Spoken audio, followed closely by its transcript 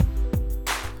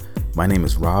My name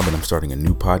is Rob, and I'm starting a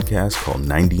new podcast called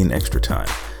 90 in Extra Time.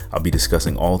 I'll be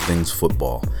discussing all things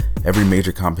football, every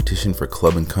major competition for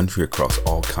club and country across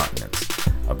all continents.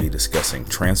 I'll be discussing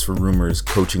transfer rumors,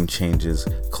 coaching changes,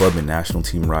 club and national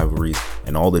team rivalries,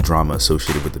 and all the drama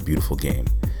associated with the beautiful game.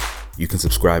 You can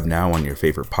subscribe now on your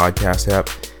favorite podcast app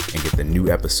and get the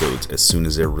new episodes as soon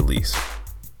as they're released.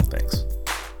 Thanks.